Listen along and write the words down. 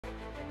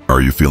Are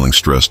you feeling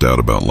stressed out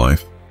about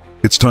life?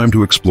 It's time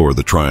to explore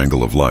the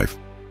triangle of life,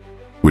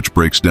 which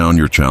breaks down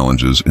your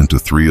challenges into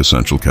 3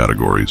 essential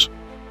categories.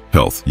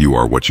 Health, you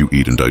are what you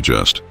eat and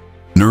digest.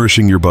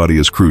 Nourishing your body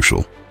is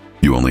crucial.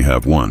 You only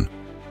have one.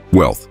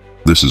 Wealth,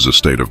 this is a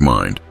state of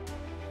mind.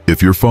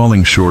 If you're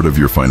falling short of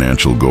your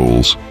financial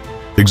goals,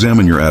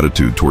 examine your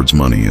attitude towards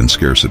money and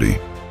scarcity.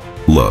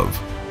 Love,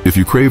 if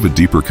you crave a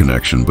deeper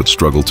connection but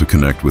struggle to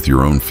connect with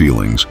your own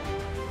feelings,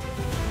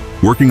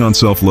 working on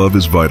self-love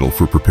is vital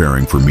for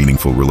preparing for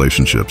meaningful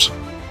relationships.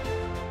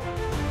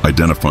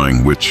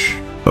 Identifying which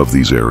of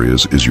these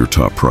areas is your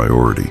top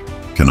priority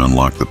can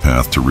unlock the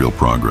path to real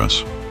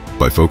progress.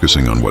 By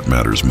focusing on what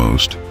matters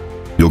most,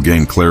 you'll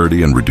gain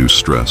clarity and reduce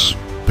stress,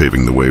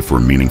 paving the way for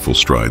meaningful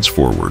strides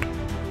forward.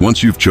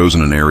 Once you've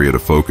chosen an area to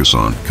focus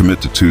on,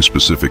 commit to 2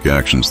 specific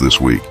actions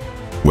this week.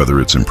 Whether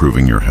it's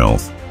improving your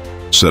health,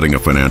 setting a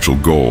financial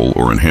goal,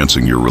 or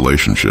enhancing your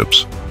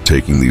relationships,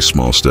 taking these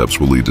small steps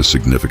will lead to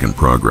significant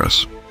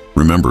progress.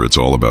 Remember, it's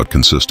all about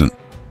consistent,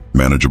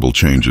 manageable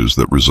changes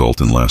that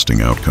result in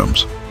lasting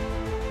outcomes.